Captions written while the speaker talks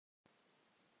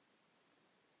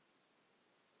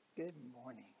Good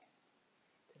morning.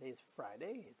 Today is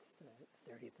Friday. It's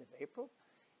the 30th of April.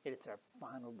 It's our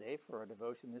final day for our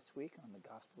devotion this week on the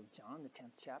Gospel of John, the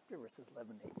 10th chapter, verses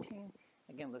 11 to 18.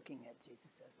 Again, looking at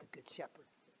Jesus as the Good Shepherd.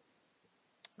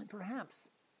 And perhaps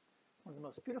one of the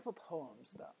most beautiful poems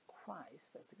about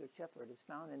Christ as the Good Shepherd is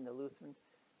found in the Lutheran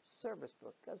Service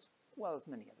Book, as well as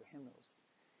many other hymnals.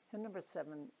 Hymn number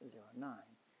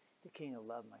 709, "The King of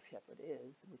Love, My Shepherd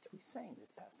Is," which we sang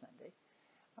this past Sunday.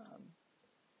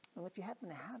 And if you happen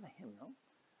to have a hymnal,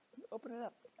 open it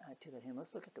up to that hymn.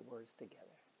 Let's look at the words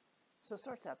together. So it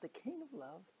starts out, "The King of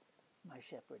Love, my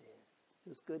shepherd is,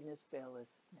 whose goodness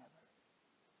faileth never."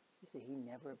 You see, he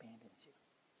never abandons you.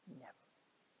 Never.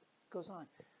 It goes on,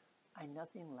 "I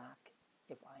nothing lack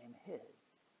if I am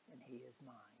his, and he is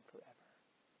mine forever.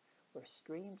 Where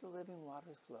streams of living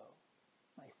waters flow,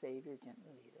 my Savior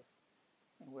gently leadeth,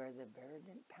 and where the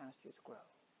verdant pastures grow."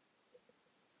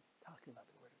 Talking about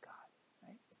the Word of God,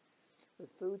 right?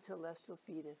 "With food celestial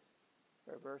feedeth,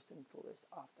 perverse and foolish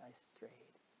oft I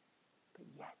strayed, but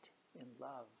yet in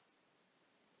love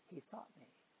he sought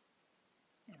me,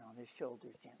 and on his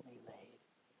shoulders gently laid,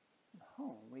 and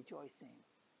home rejoicing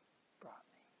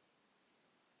brought me."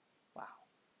 Wow.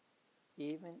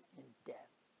 Even in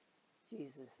death,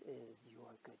 Jesus is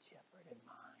your good shepherd and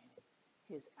mine.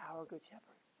 He is our good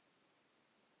shepherd.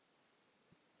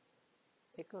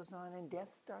 It goes on, "In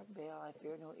death's dark vale I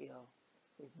fear no ill,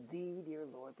 with thee, dear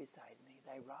Lord, beside me.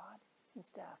 Thy rod and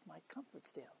staff my comfort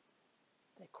still,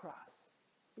 thy cross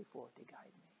before to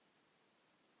guide me."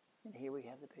 And here we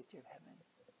have the picture of heaven.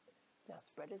 "Thou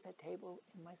spreadest thy table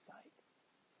in my sight,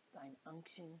 thine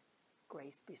unction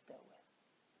grace bestoweth,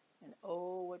 and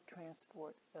oh, what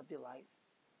transport of delight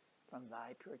from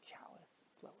thy pure chalice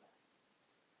floweth.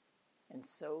 And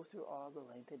so through all the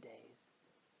length of days,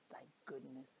 thy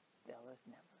goodness faileth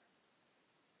never.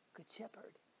 Good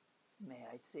Shepherd, may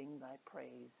I sing thy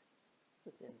praise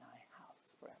within thy house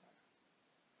forever."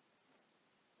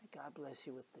 May God bless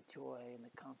you with the joy and the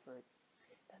comfort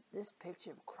that this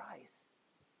picture of Christ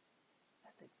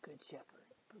as a good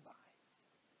shepherd provides.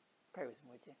 Pray with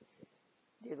me, would you?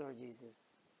 Dear Lord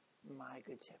Jesus, my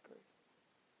good shepherd,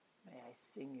 may I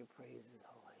sing your praises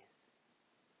always.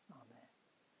 Amen.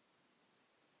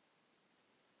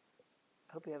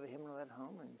 I hope you have a hymnal at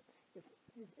home, and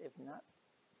if not,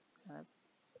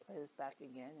 play this back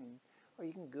again, or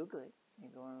you can Google it. You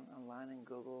can go online and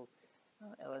Google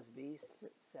LSB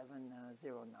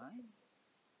 709,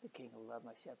 "The King of Love,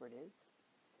 My Shepherd Is."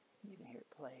 You can hear it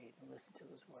played and listen to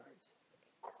those words.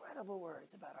 Incredible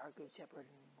words about our good shepherd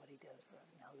and what he does for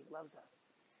us and how he loves us,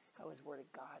 how his word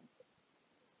of God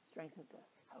strengthens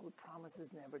us, how he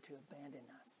promises never to abandon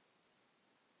us.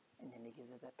 And then he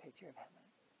gives us that picture of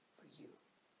heaven for you.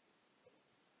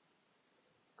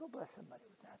 Go bless somebody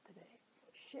with that today.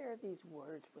 Share these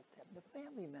words with them, a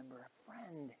family member, a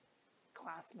friend,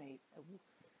 classmate,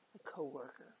 a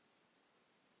co-worker,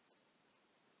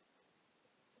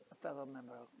 a fellow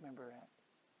member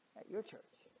at your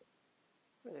church,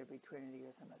 whether it be Trinity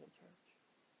or some other church,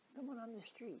 someone on the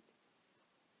street,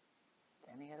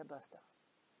 standing at a bus stop.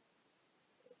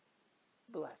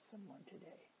 Bless someone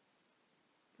today.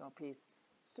 Go in peace.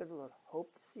 Serve the Lord.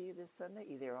 Hope to see you this Sunday,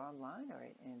 either online or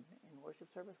in worship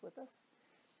service with us.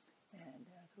 And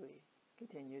as we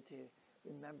continue to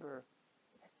remember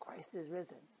that Christ is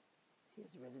risen, he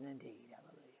is risen indeed.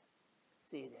 Hallelujah.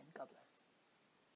 See you then. God bless.